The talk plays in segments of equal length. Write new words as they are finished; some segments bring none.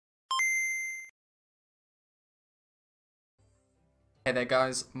Hey there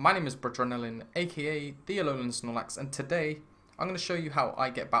guys, my name is Bradrenalin, aka the Alolan Snorlax, and today I'm going to show you how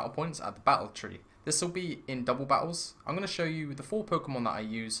I get battle points at the battle tree. This will be in double battles. I'm going to show you the 4 Pokemon that I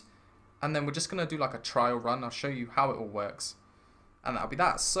use, and then we're just going to do like a trial run. I'll show you how it all works, and that'll be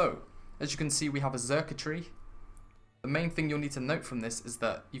that. So, as you can see, we have a Xurkitree. The main thing you'll need to note from this is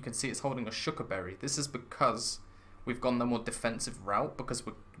that you can see it's holding a Shuca Berry. This is because we've gone the more defensive route, because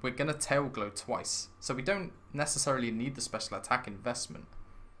we're going to Tail Glow twice. So we don't necessarily need the special attack investment.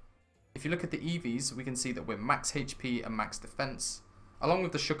 If you look at the EVs, we can see that we're max HP and max defense. Along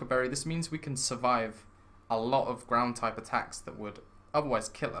with the Shuca Berry, this means we can survive a lot of ground type attacks that would otherwise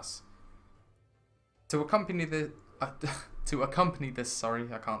kill us. To accompany this, I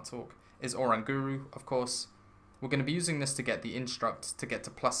can't talk, is Oranguru, of course. We're going to be using this to get the Instruct to get to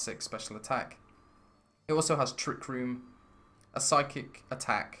 +6 special attack. It also has Trick Room, a Psychic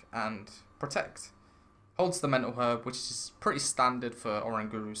attack, and Protect. Holds the Mental Herb, which is pretty standard for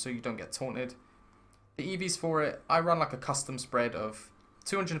Oranguru, so you don't get taunted. The EVs for it, I run like a custom spread of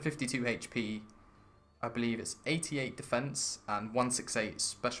 252 HP, I believe it's 88 defense and 168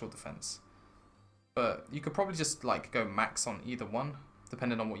 special defense. But you could probably just like go max on either one,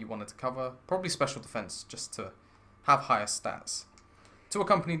 depending on what you wanted to cover. Probably special defense just to have higher stats. To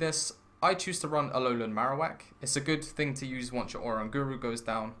accompany this, I choose to run Alolan Marowak. It's a good thing to use once your Oranguru goes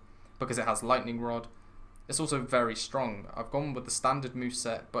down, because it has Lightning Rod. It's also very strong. I've gone with the standard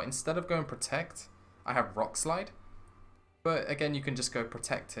moveset, but instead of going Protect, I have Rock Slide. But again, you can just go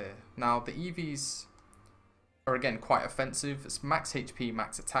Protect here. Now, the EVs are again quite offensive. It's max HP,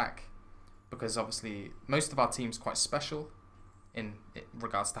 max attack, because obviously most of our team's quite special in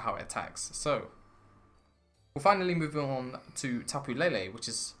regards to how it attacks. So, we'll finally move on to Tapu Lele, which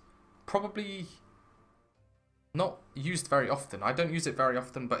is probably not used very often. I don't use it very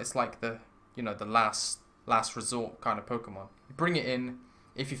often, but it's like the last resort kind of Pokemon. You bring it in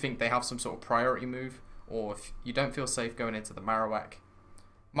if you think they have some sort of priority move, or if you don't feel safe going into the Marowak.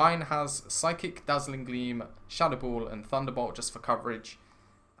 Mine has Psychic, Dazzling Gleam, Shadow Ball, and Thunderbolt just for coverage,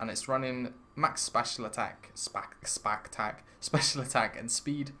 and it's running max special attack, special attack, and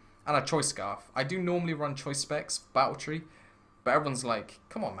speed, and a Choice Scarf. I do normally run Choice Specs, Battle Tree, but everyone's like,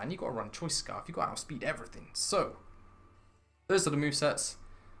 come on man, you gotta run Choice Scarf, you gotta outspeed everything. So, those are the movesets.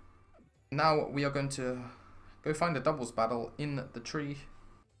 Now we are going to go find a doubles battle in the tree.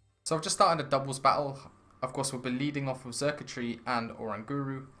 So I've just started a doubles battle. Of course, we'll be leading off with Xurkitree and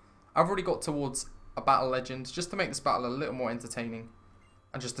Oranguru. I've already got towards a battle legend, just to make this battle a little more entertaining,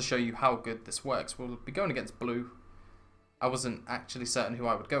 and just to show you how good this works. We'll be going against Blue. I wasn't actually certain who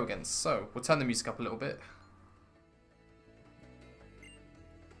I would go against, so we'll turn the music up a little bit.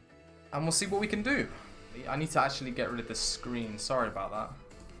 And we'll see what we can do. I need to actually get rid of this screen. Sorry about that.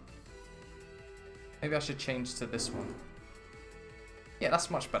 Maybe I should change to this one. Yeah,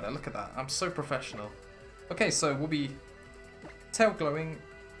 that's much better. Look at that. I'm so professional. Okay, so we'll be Tail Glowing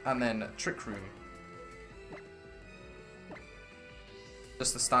and then Trick Room.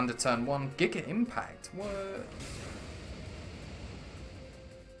 Just the standard turn 1. Giga Impact. What?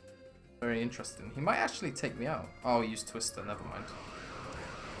 Very interesting. He might actually take me out. Oh, I'll use Twister. Never mind.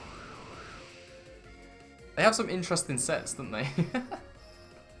 They have some interesting sets, don't they?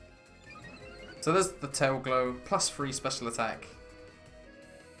 So there's the Tail Glow, +3 special attack.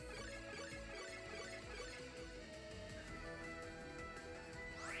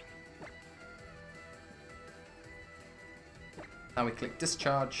 Now we click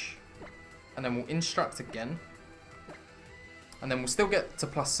Discharge, and then we'll Instruct again. And then we'll still get to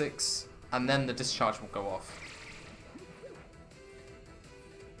 +6, and then the Discharge will go off.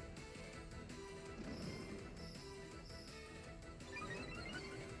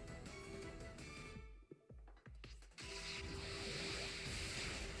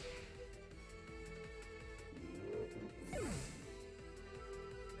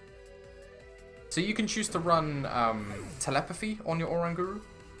 So you can choose to run Telepathy on your Oranguru.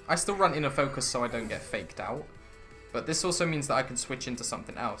 I still run Inner Focus so I don't get faked out. But this also means that I can switch into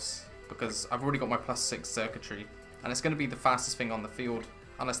something else, because I've already got my +6 Xurkitree, and it's going to be the fastest thing on the field,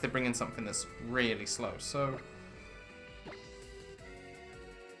 unless they bring in something that's really slow. So,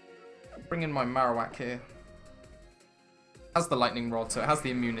 bring in my Marowak here. Has the Lightning Rod, so it has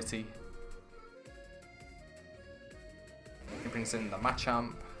the immunity. It brings in the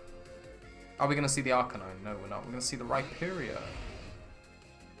Machamp. Are we going to see the Arcanine? No, we're not. We're going to see the Rhyperior.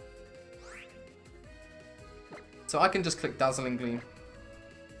 So I can just click Dazzling Gleam.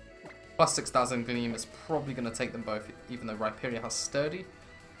 +6 Dazzling Gleam is probably going to take them both, even though Rhyperior has Sturdy.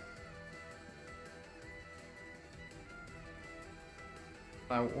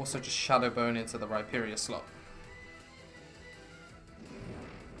 I will also just Shadow Bone into the Rhyperior slot.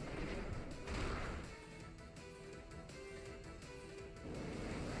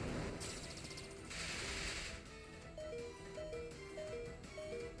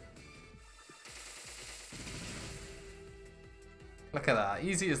 Look at that,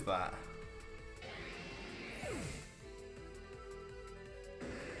 easy as that.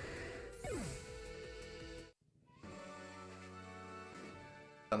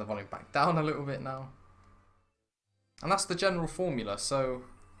 Turn the volume back down a little bit now. And that's the general formula. So,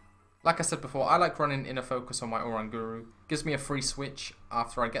 like I said before, I like running Inner Focus on my Oranguru. Gives me a free switch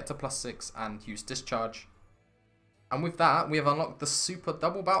after I get to +6 and use Discharge. And with that, we have unlocked the Super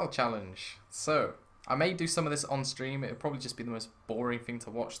Double Battle Challenge. So, I may do some of this on stream. It'll probably just be the most boring thing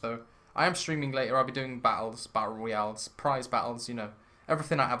to watch though. I am streaming later. I'll be doing battles, battle royales, prize battles, you know,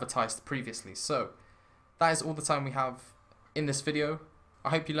 everything I advertised previously. So, that is all the time we have in this video. I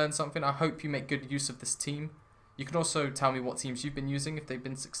hope you learned something. I hope you make good use of this team. You can also tell me what teams you've been using if they've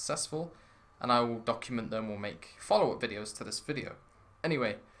been successful, and I will document them or make follow-up videos to this video.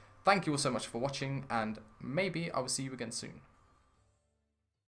 Anyway, thank you all so much for watching, and maybe I will see you again soon.